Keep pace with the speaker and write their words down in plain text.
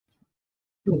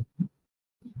So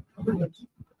we're going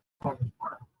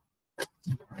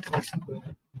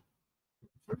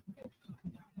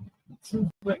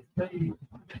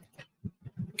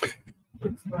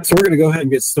to go ahead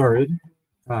and get started.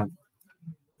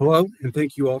 Hello, and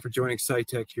thank you all for joining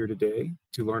Scytec here today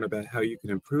to learn about how you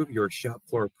can improve your shop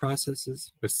floor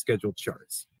processes with scheduled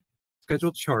charts.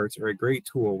 Scheduled charts are a great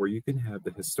tool where you can have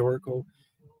the historical,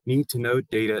 need-to-know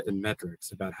data and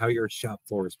metrics about how your shop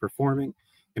floor is performing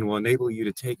and will enable you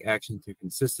to take action to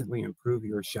consistently improve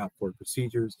your shop floor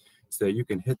procedures so that you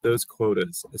can hit those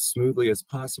quotas as smoothly as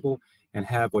possible and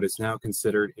have what is now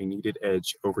considered a needed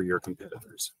edge over your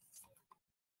competitors.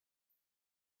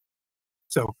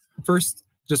 So first,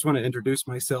 just want to introduce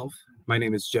myself. My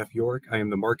name is Jeff York. I am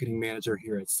the marketing manager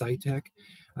here at Scytec.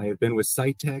 I have been with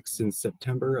Scytec since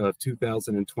September of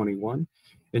 2021.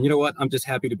 And you know what? I'm just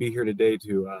happy to be here today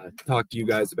to talk to you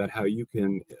guys about how you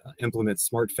can implement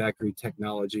smart factory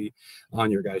technology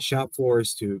on your guys' shop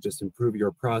floors to just improve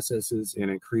your processes and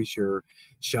increase your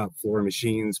shop floor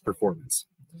machines' performance.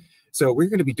 So we're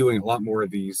going to be doing a lot more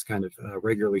of these kind of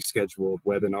regularly scheduled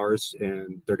webinars,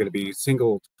 and they're going to be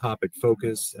single topic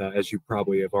focus. As you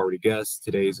probably have already guessed,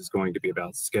 today's is going to be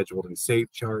about scheduled and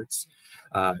saved charts.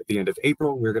 At the end of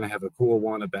April, we're going to have a cool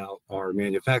one about our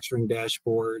manufacturing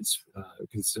dashboards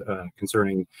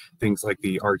concerning things like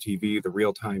the RTV, the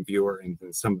real-time viewer, and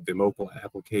some of the mobile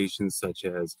applications such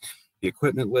as the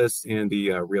equipment list and the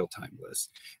real-time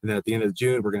list. And then at the end of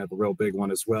June, we're going to have a real big one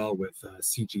as well with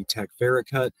CG Tech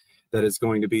Vericut. That is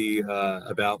going to be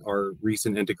about our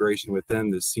recent integration with them,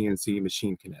 the CNC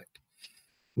Machine Connect.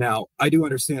 Now, I do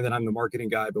understand that I'm the marketing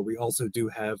guy, but we also do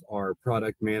have our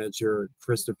product manager,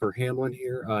 Christopher Hamlin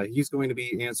here. He's going to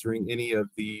be answering any of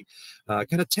the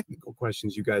kind of technical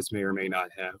questions you guys may or may not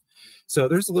have. So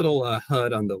there's a little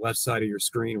HUD on the left side of your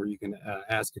screen where you can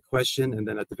ask a question. And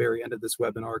then at the very end of this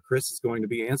webinar, Chris is going to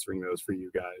be answering those for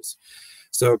you guys.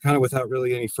 So kind of without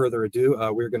really any further ado,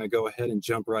 we're going to go ahead and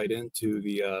jump right into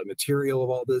the material of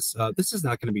all this. This is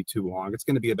not going to be too long. It's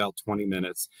going to be about 20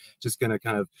 minutes. Just going to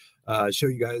kind of show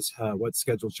you guys what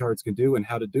scheduled charts can do and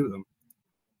how to do them.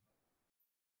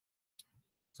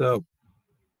 So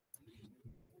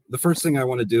the first thing I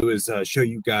want to do is show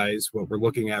you guys what we're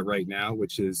looking at right now,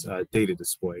 which is data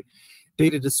display.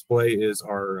 Data display is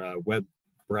our web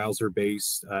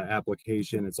browser-based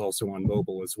application. It's also on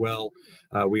mobile as well.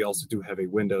 We also do have a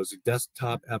Windows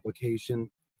desktop application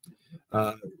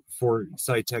for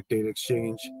Scytec Data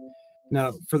Exchange.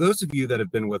 Now, for those of you that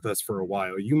have been with us for a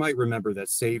while, you might remember that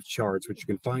saved charts, which you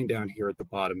can find down here at the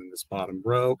bottom in this bottom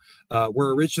row,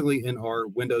 were originally in our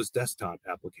Windows desktop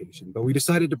application, but we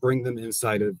decided to bring them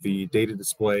inside of the data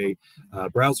display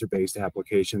browser-based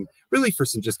application, really for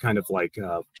some just kind of like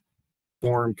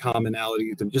form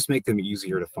commonality to just make them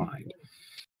easier to find.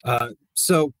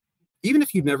 So even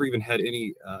if you've never even had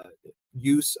any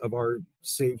use of our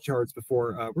save charts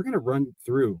before, we're going to run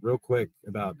through real quick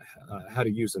about how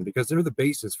to use them because they're the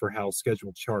basis for how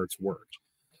scheduled charts work.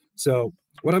 So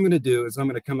what I'm going to do is I'm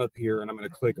going to come up here and I'm going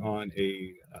to click on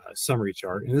a summary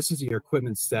chart, and this is your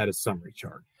equipment status summary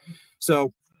chart.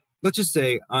 So let's just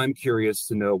say I'm curious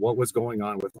to know what was going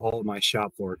on with all of my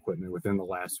shop floor equipment within the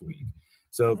last week.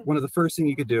 So one of the first things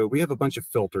you could do, we have a bunch of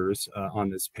filters on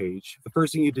this page. The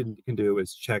first thing you can do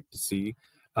is check to see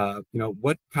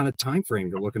what kind of time frame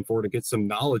you're looking for to get some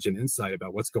knowledge and insight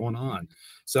about what's going on.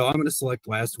 So I'm going to select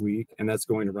last week, and that's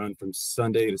going to run from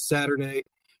Sunday to Saturday.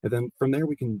 And then from there,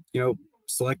 we can,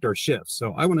 select our shifts.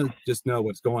 So I want to just know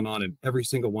what's going on in every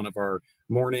single one of our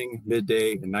morning,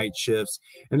 midday, and night shifts.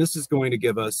 And this is going to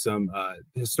give us some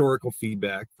historical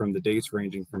feedback from the dates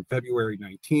ranging from February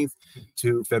 19th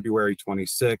to February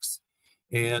 26th.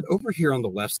 And over here on the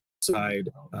left side,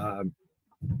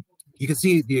 you can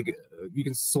see you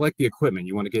can select the equipment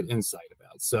you want to get insight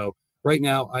about. So right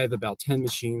now I have about 10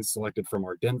 machines selected from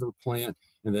our Denver plant,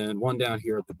 and then one down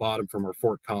here at the bottom from our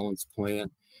Fort Collins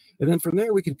plant. And then from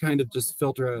there, we can kind of just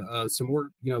filter some more,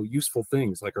 useful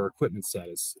things like our equipment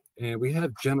status. And we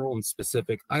have general and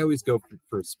specific. I always go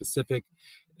for specific.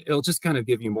 It'll just kind of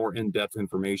give you more in-depth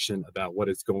information about what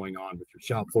is going on with your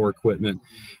shop floor equipment.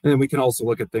 And then we can also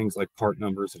look at things like part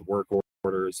numbers and work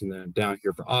orders. And then down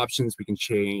here for options, we can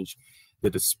change the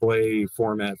display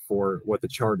format for what the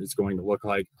chart is going to look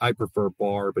like. I prefer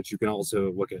bar, but you can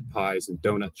also look at pies and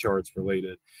donut charts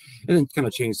related, and then kind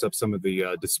of change up some of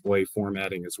the display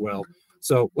formatting as well.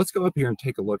 So let's go up here and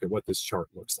take a look at what this chart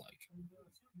looks like.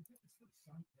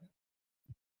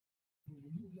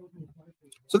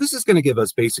 So this is going to give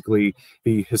us basically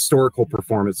the historical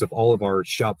performance of all of our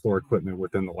shop floor equipment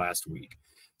within the last week.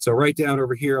 So right down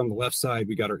over here on the left side,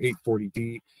 we got our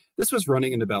 840D. This was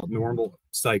running in about normal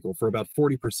cycle for about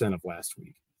 40% of last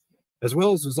week, as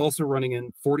well as was also running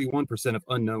in 41% of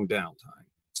unknown downtime.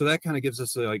 So that kind of gives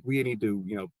us like, we need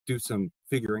to, do some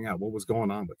figuring out what was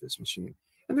going on with this machine.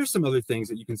 And there's some other things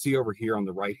that you can see over here on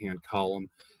the right-hand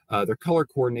column. They're color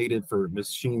coordinated for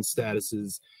machine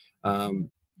statuses.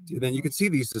 Then you can see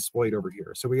these displayed over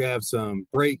here. So we have some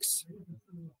breaks,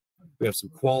 we have some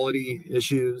quality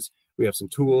issues, we have some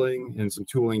tooling and some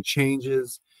tooling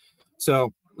changes.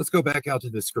 So let's go back out to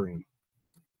the screen.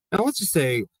 Now let's just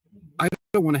say I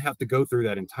don't want to have to go through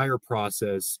that entire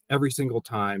process every single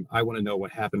time. I want to know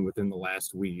what happened within the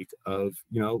last week of,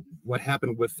 what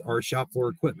happened with our shop floor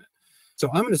equipment. So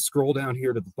I'm going to scroll down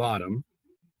here to the bottom,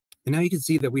 and now you can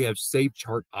see that we have save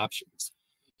chart options.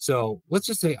 So let's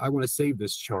just say I want to save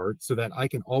this chart so that I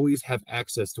can always have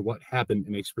access to what happened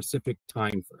in a specific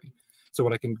time frame. So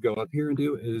what I can go up here and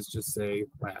do is just say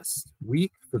last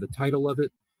week for the title of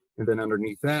it. And then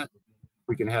underneath that,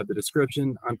 we can have the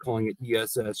description. I'm calling it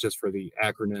ESS just for the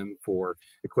acronym for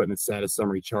Equipment Status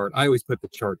Summary Chart. I always put the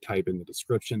chart type in the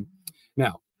description.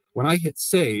 Now, when I hit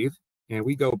save and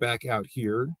we go back out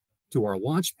here to our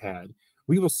launch pad,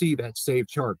 we will see that save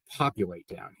chart populate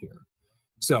down here.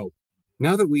 So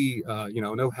now that we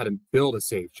know how to build a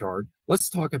save chart, let's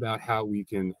talk about how we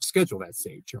can schedule that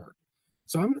save chart.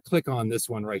 So I'm going to click on this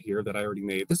one right here that I already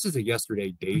made. This is a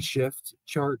yesterday day shift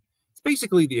chart. It's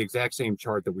basically the exact same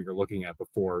chart that we were looking at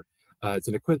before. It's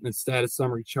an equipment status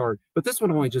summary chart, but this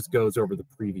one only just goes over the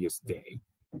previous day.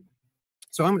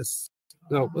 So let's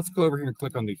go over here and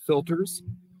click on the filters.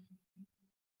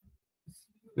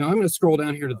 Now I'm going to scroll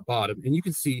down here to the bottom, and you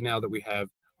can see now that we have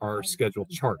our scheduled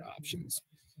chart options.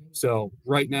 So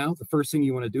right now, the first thing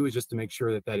you want to do is just to make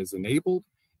sure that that is enabled.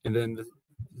 And then the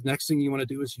next thing you want to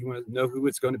do is you want to know who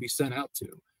it's going to be sent out to.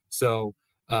 So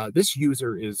this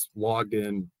user is logged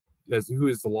in as who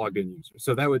is the logged in user.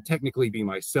 So that would technically be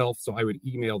myself. So I would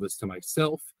email this to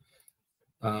myself.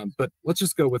 But let's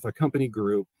just go with a company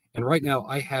group. And right now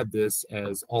I have this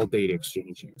as all data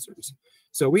exchange users.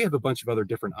 So we have a bunch of other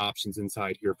different options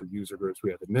inside here for user groups.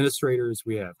 We have administrators,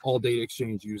 we have all data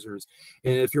exchange users.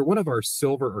 And if you're one of our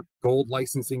silver or gold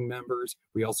licensing members,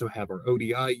 we also have our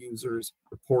ODI users,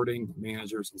 reporting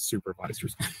managers, and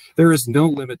supervisors. There is no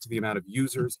limit to the amount of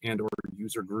users and or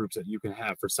user groups that you can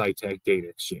have for Scytec data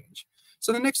exchange.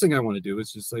 So the next thing I want to do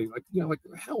is just say,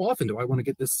 how often do I want to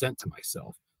get this sent to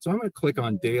myself? So I'm going to click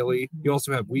on daily. You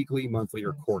also have weekly, monthly,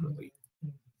 or quarterly.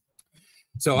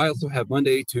 So I also have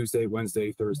Monday, Tuesday,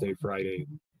 Wednesday, Thursday, Friday,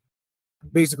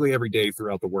 basically every day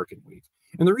throughout the working week.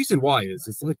 And the reason why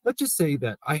is let's just say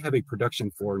that I have a production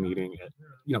floor meeting at,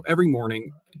 every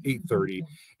morning, 8:30,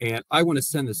 and I want to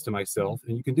send this to myself,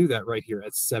 and you can do that right here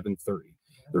at 7:30.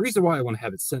 The reason why I want to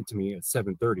have it sent to me at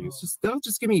 7:30 is that'll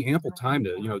just give me ample time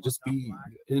to, just be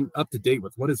up to date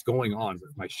with what is going on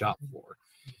with my shop floor.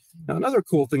 Now, another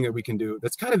cool thing that we can do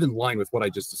that's kind of in line with what I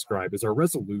just described is our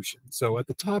resolution. So at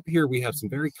the top here, we have some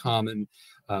very common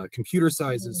computer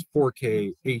sizes,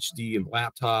 4K, HD, and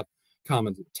laptop,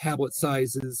 common tablet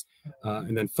sizes,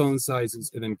 and then phone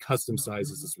sizes, and then custom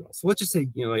sizes as well. So let's just say,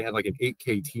 you had like an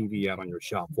 8K TV out on your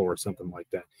shop floor or something like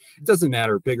that. It doesn't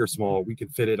matter, big or small, we can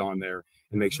fit it on there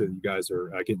and make sure that you guys are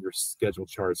getting your schedule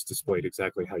charts displayed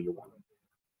exactly how you want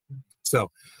them. So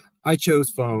I chose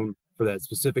phone for that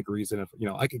specific reason. If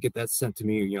I could get that sent to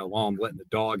me, while I'm letting the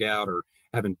dog out or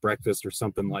having breakfast or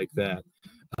something like that,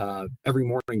 every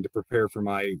morning to prepare for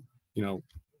my,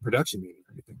 production meeting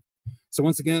or anything. So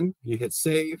once again, you hit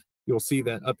save. You'll see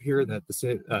that up here that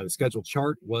the scheduled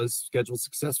chart was scheduled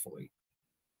successfully.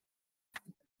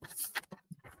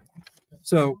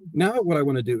 So now what I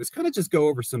want to do is kind of just go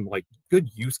over some good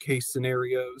use case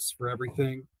scenarios for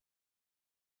everything.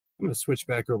 I'm going to switch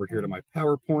back over here to my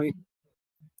PowerPoint.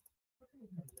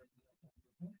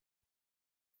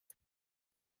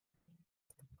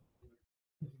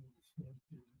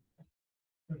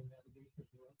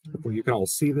 Well, you can all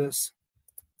see this.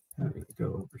 I'm going to go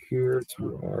over here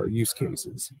to our use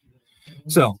cases.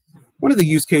 So one of the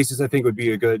use cases I think would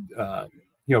be a good,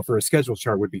 for a schedule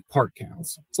chart would be part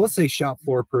counts. So let's say shop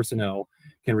floor personnel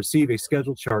can receive a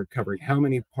schedule chart covering how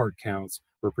many part counts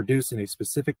were produced in a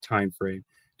specific time frame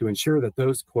to ensure that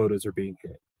those quotas are being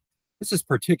hit. This is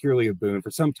particularly a boon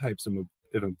for some types of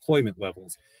employment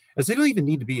levels, as they don't even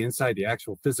need to be inside the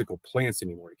actual physical plants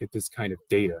anymore to get this kind of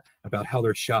data about how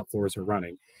their shop floors are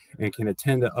running and can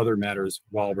attend to other matters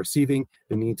while receiving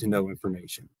the need-to-know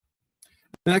information.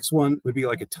 The next one would be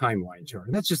like a timeline chart.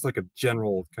 And that's just like a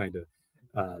general kind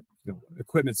of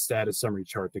equipment status summary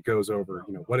chart that goes over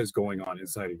what is going on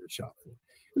inside of your shop floor.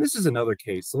 And this is another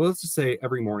case. So let's just say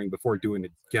every morning before doing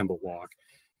the Gemba walk,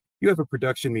 you have a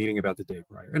production meeting about the day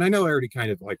prior. And I know I already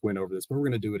kind of like went over this, but we're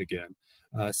going to do it again.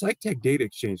 Scytec Data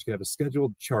Exchange can have a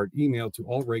scheduled chart emailed to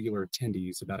all regular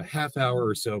attendees about a half hour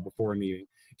or so before a meeting,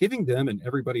 giving them and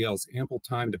everybody else ample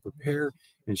time to prepare,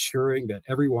 ensuring that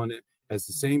everyone has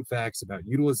the same facts about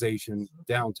utilization,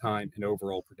 downtime, and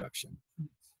overall production.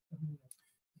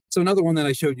 So another one that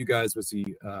I showed you guys was the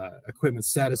equipment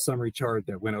status summary chart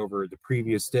that went over the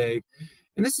previous day.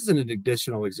 And this is an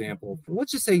additional example.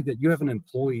 Let's just say that you have an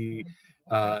employee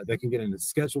that can get in a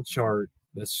scheduled chart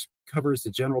that covers the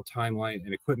general timeline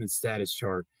and equipment status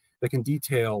chart that can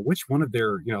detail which one of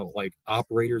their, like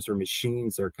operators or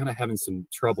machines they're kind of having some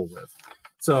trouble with.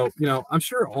 So, I'm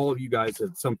sure all of you guys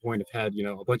at some point have had,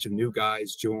 a bunch of new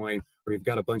guys join, or you've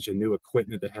got a bunch of new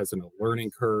equipment that has a learning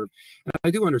curve. And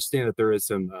I do understand that there is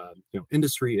some,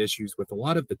 industry issues with a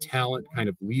lot of the talent kind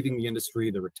of leaving the industry,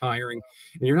 they're retiring,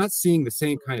 and you're not seeing the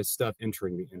same kind of stuff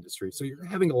entering the industry. So you're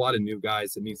having a lot of new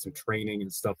guys that need some training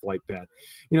and stuff like that.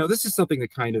 This is something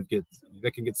that kind of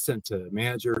that can get sent to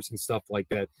managers and stuff like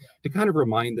that to kind of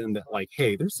remind them that, like,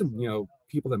 hey, there's some,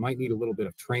 people that might need a little bit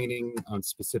of training on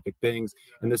specific things,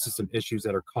 and this is some issues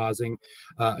that are causing.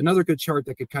 Another good chart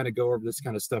that could kind of go over this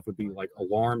kind of stuff would be like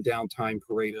alarm downtime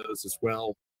Paretos as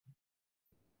well.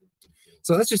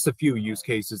 So that's just a few use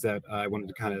cases that I wanted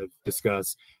to kind of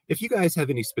discuss. If you guys have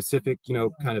any specific,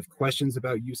 kind of questions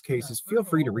about use cases, feel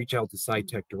free to reach out to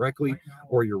Scytec directly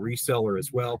or your reseller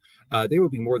as well. They will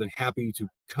be more than happy to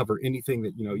cover anything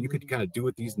that, you could kind of do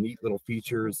with these neat little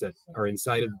features that are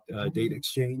inside of Data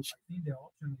Exchange.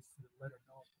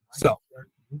 So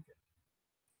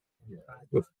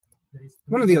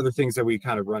one of the other things that we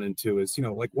kind of run into is,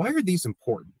 like, why are these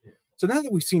important? So now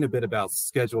that we've seen a bit about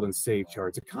scheduled and saved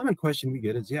charts, a common question we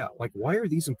get is, like, why are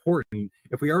these important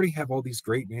if we already have all these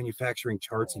great manufacturing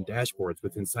charts and dashboards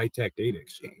within Scytec Data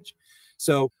Exchange?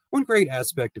 So one great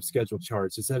aspect of scheduled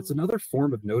charts is that it's another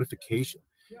form of notification.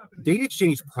 Data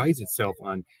Exchange prides itself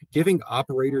on giving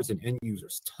operators and end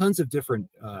users tons of different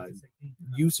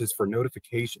uses for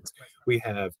notifications. We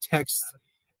have text,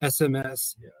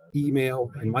 SMS,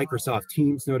 email, and Microsoft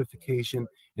Teams notification.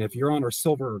 And if you're on our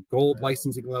silver or gold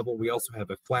licensing level, we also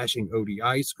have a flashing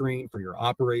ODI screen for your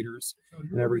operators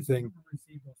and everything.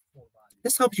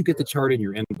 This helps you get the chart in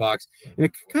your inbox, and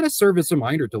it can kind of serve as a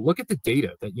reminder to look at the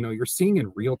data that you're seeing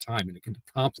in real time, and it can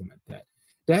complement that.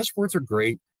 Dashboards are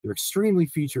great. They're extremely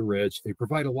feature rich. They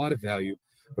provide a lot of value,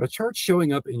 but a chart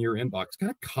showing up in your inbox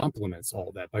kind of complements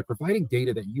all that by providing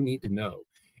data that you need to know.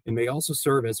 And may also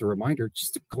serve as a reminder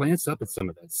just to glance up at some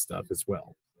of that stuff as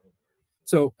well.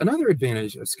 So another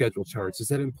advantage of scheduled charts is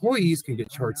that employees can get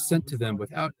charts sent to them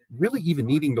without really even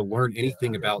needing to learn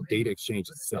anything about Data Exchange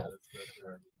itself.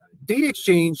 Data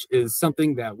Exchange is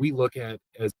something that we look at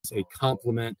as a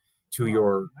complement to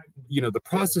your, the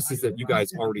processes that you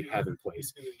guys already have in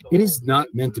place. It is not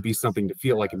meant to be something to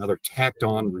feel like another tacked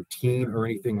on routine or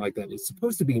anything like that. It's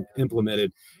supposed to be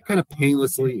implemented kind of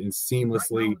painlessly and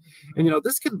seamlessly. And,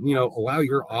 this can, allow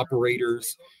your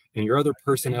operators and your other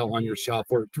personnel on your shop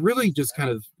floor to really just kind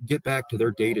of get back to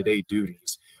their day-to-day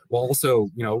duties, while also,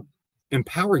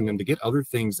 empowering them to get other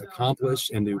things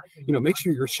accomplished and to, make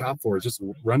sure your shop floor is just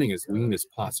running as lean as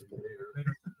possible.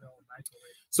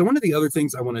 So one of the other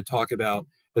things I want to talk about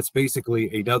that's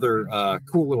basically another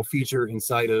cool little feature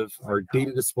inside of our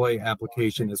data display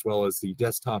application, as well as the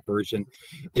desktop version,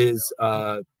 is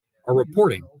a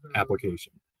reporting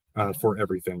application for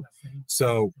everything.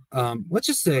 So let's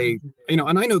just say, and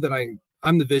I know that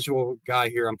I'm the visual guy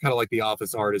here. I'm kind of like the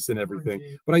office artist and everything,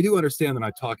 but I do understand that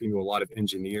I'm talking to a lot of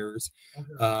engineers,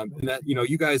 and that,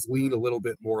 you guys lean a little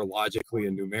bit more logically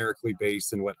and numerically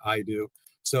based than what I do.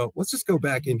 So let's just go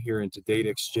back in here into Data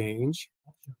Exchange.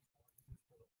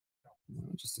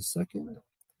 Just a second.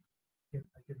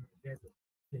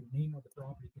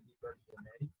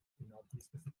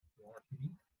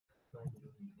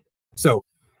 So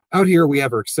out here we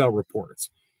have our Excel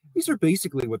reports. These are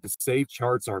basically what the saved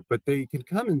charts are, but they can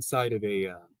come inside of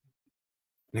an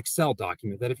Excel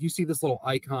document that if you see this little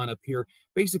icon up here,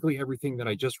 basically everything that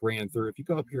I just ran through, if you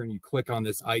go up here and you click on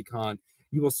this icon,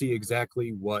 you will see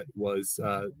exactly what was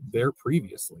there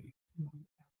previously.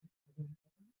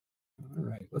 All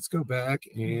right, let's go back,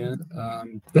 and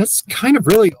that's kind of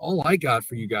really all I got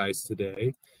for you guys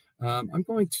today. I'm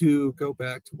going to go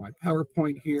back to my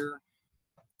PowerPoint here,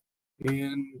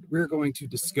 and we're going to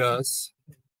discuss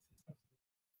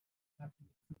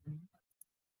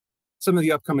some of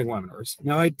the upcoming webinars.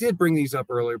 Now, I did bring these up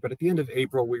earlier, but at the end of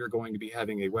April, we are going to be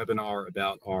having a webinar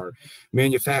about our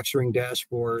manufacturing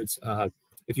dashboards.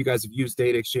 If you guys have used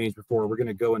Data Exchange before, we're going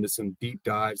to go into some deep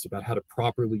dives about how to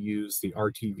properly use the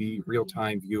RTV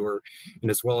real-time viewer, and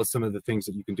as well as some of the things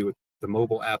that you can do with the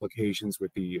mobile applications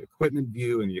with the equipment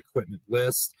view and the equipment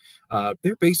list.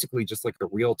 They're basically just like a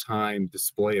real-time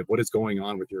display of what is going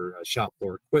on with your shop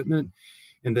floor equipment.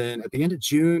 And then at the end of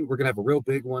June, we're going to have a real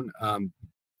big one.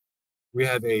 We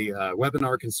have a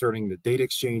webinar concerning the data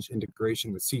exchange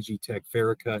integration with Scytec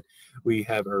Vericut. We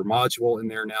have our module in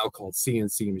there now called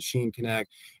CNC Machine Connect.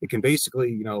 It can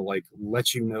basically, like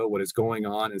let you know what is going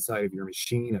on inside of your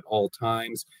machine at all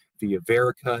times via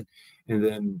Vericut. And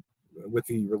then with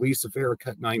the release of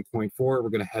Vericut 9.4, we're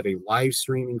going to have a live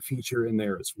streaming feature in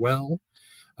there as well.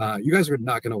 You guys are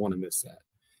not going to want to miss that.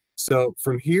 So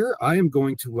from here, I am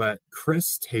going to let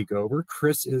Chris take over.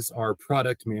 Chris is our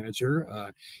product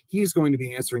manager. He is going to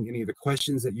be answering any of the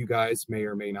questions that you guys may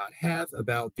or may not have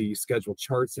about the scheduled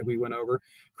charts that we went over.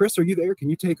 Chris, are you there? Can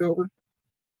you take over?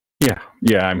 Yeah,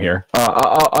 I'm here.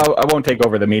 I won't take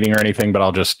over the meeting or anything, but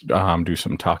I'll just do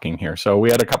some talking here. So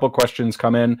we had a couple questions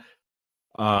come in.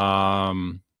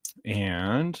 And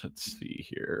let's see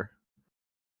here.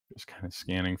 Just kind of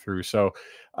scanning through. So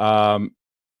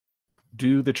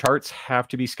do the charts have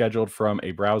to be scheduled from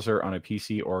a browser on a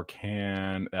PC, or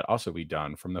can that also be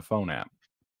done from the phone app?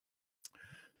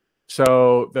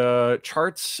 So the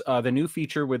charts, the new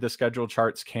feature with the scheduled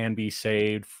charts can be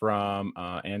saved from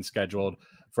and scheduled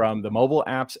from the mobile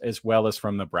apps as well as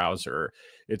from the browser.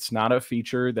 It's not a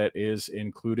feature that is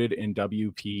included in in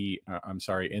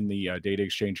the data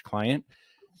exchange client.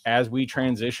 As we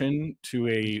transition to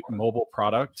a mobile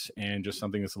product and just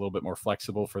something that's a little bit more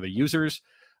flexible for the users,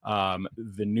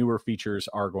 the newer features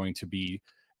are going to be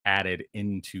added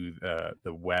into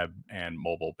the web and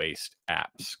mobile based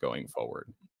apps going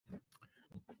forward.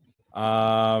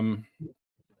 I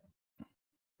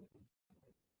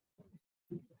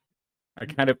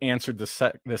kind of answered the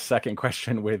second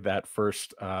question with that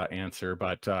first answer,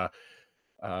 but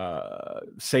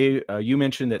you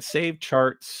mentioned that saved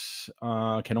charts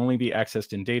can only be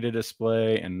accessed in data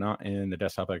display and not in the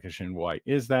desktop application. Why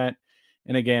is that?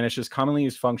 And again, it's just commonly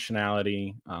used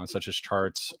functionality, such as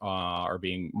charts are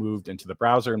being moved into the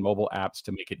browser and mobile apps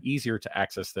to make it easier to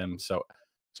access them. So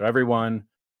everyone,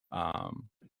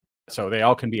 so they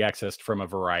all can be accessed from a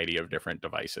variety of different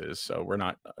devices. So we're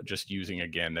not just using,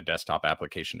 again, the desktop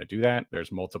application to do that.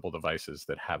 There's multiple devices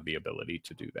that have the ability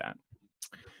to do that.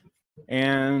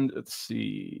 And let's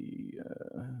see,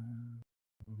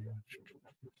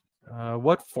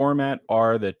 what format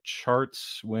are the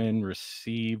charts when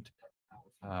received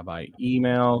by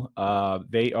email?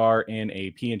 They are in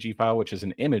a PNG file, which is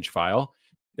an image file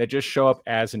that just show up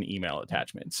as an email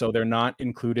attachment. So they're not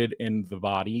included in the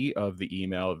body of the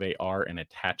email. They are an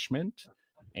attachment,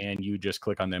 and you just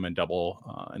click on them and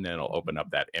and then it'll open up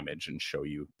that image and show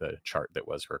you the chart that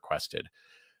was requested.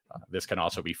 This can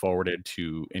also be forwarded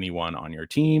to anyone on your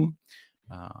team.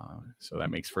 So that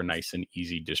makes for nice and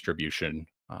easy distribution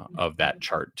of that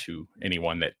chart to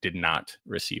anyone that did not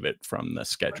receive it from the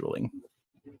scheduling.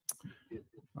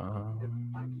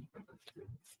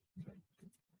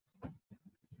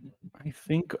 I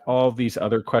think all these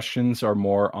other questions are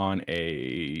more on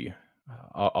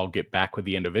I'll get back with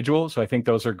the individual. So I think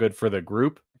those are good for the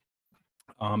group.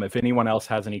 If anyone else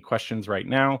has any questions right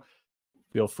now,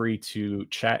 feel free to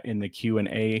chat in the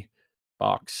Q&A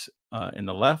box in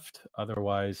the left.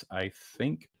 Otherwise, I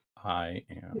think I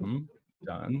am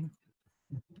done.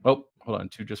 Oh, hold on.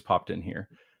 Two just popped in here.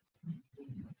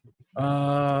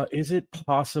 Is it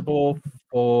possible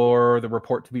for the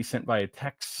report to be sent via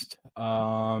text?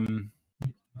 Or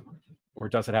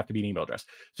does it have to be an email address?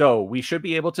 So we should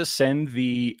be able to send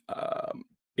it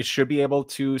should be able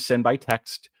to send by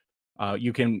text.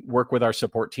 You can work with our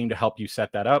support team to help you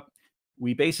set that up.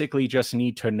 We basically just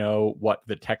need to know what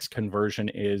the text conversion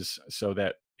is so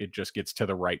that it just gets to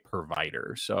the right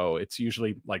provider. So it's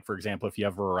usually, like, for example, if you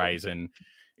have Verizon,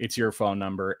 it's your phone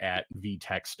number at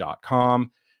vtext.com,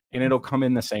 and it'll come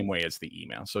in the same way as the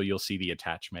email. So you'll see the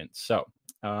attachment. So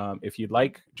if you'd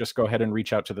like, just go ahead and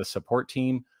reach out to the support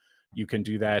team. You can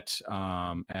do that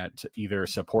at either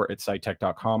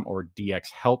support@scytec.com or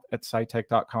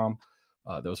dxhelp@scytec.com.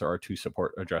 Those are our two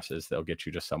support addresses. They'll get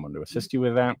you to someone to assist you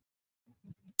with that.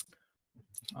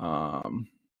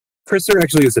 Chris, there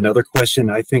actually is another question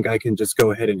I think I can just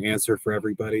go ahead and answer for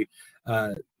everybody.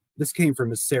 This came from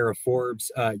Miss Sarah Forbes.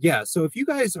 Yeah, so if you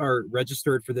guys are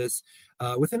registered for this,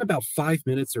 within about 5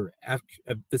 minutes or after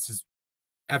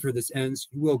this ends,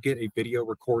 you will get a video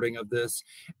recording of this,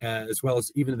 as well as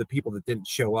even the people that didn't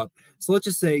show up. So let's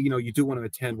just say, you do want to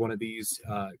attend one of these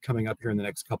coming up here in the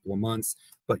next couple of months,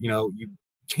 but, you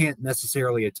can't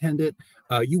necessarily attend it,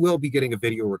 you will be getting a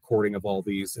video recording of all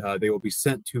these. They will be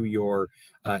sent to your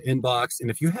inbox. And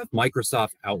if you have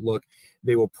Microsoft Outlook,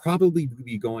 they will probably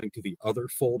be going to the other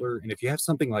folder. And if you have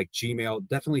something like Gmail,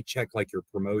 definitely check like your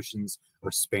promotions or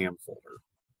spam folder.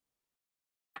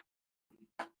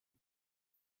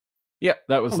 Yeah,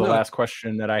 that was the last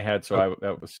question that I had. So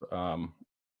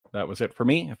that was it for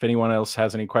me. If anyone else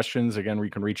has any questions, again, we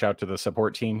can reach out to the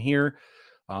support team here.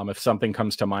 If something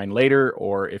comes to mind later,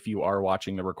 or if you are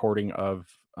watching the recording of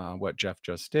what Jeff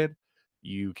just did,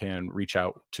 you can reach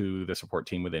out to the support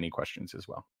team with any questions as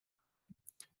well.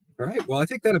 All right. Well, I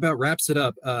think that about wraps it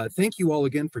up. Thank you all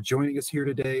again for joining us here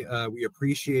today. We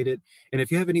appreciate it. And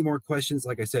if you have any more questions,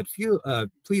 like I said,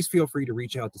 please feel free to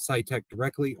reach out to Scytec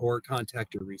directly or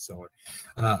contact your reseller.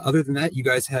 Other than that, you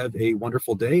guys have a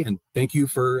wonderful day, and thank you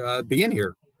for being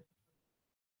here.